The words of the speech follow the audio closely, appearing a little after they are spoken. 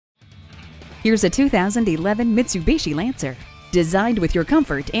Here's a 2011 Mitsubishi Lancer. Designed with your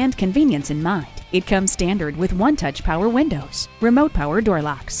comfort and convenience in mind, it comes standard with one-touch power windows, remote power door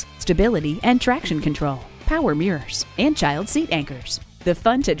locks, stability and traction control, power mirrors, and child seat anchors. The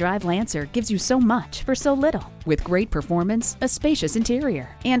fun-to-drive Lancer gives you so much for so little, with great performance, a spacious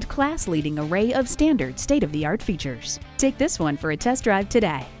interior, and class-leading array of standard state-of-the-art features. Take this one for a test drive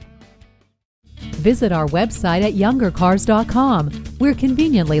today. Visit our website at youngercars.com. We're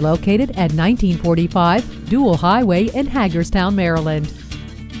conveniently located at 1945 Dual Highway in Hagerstown, Maryland.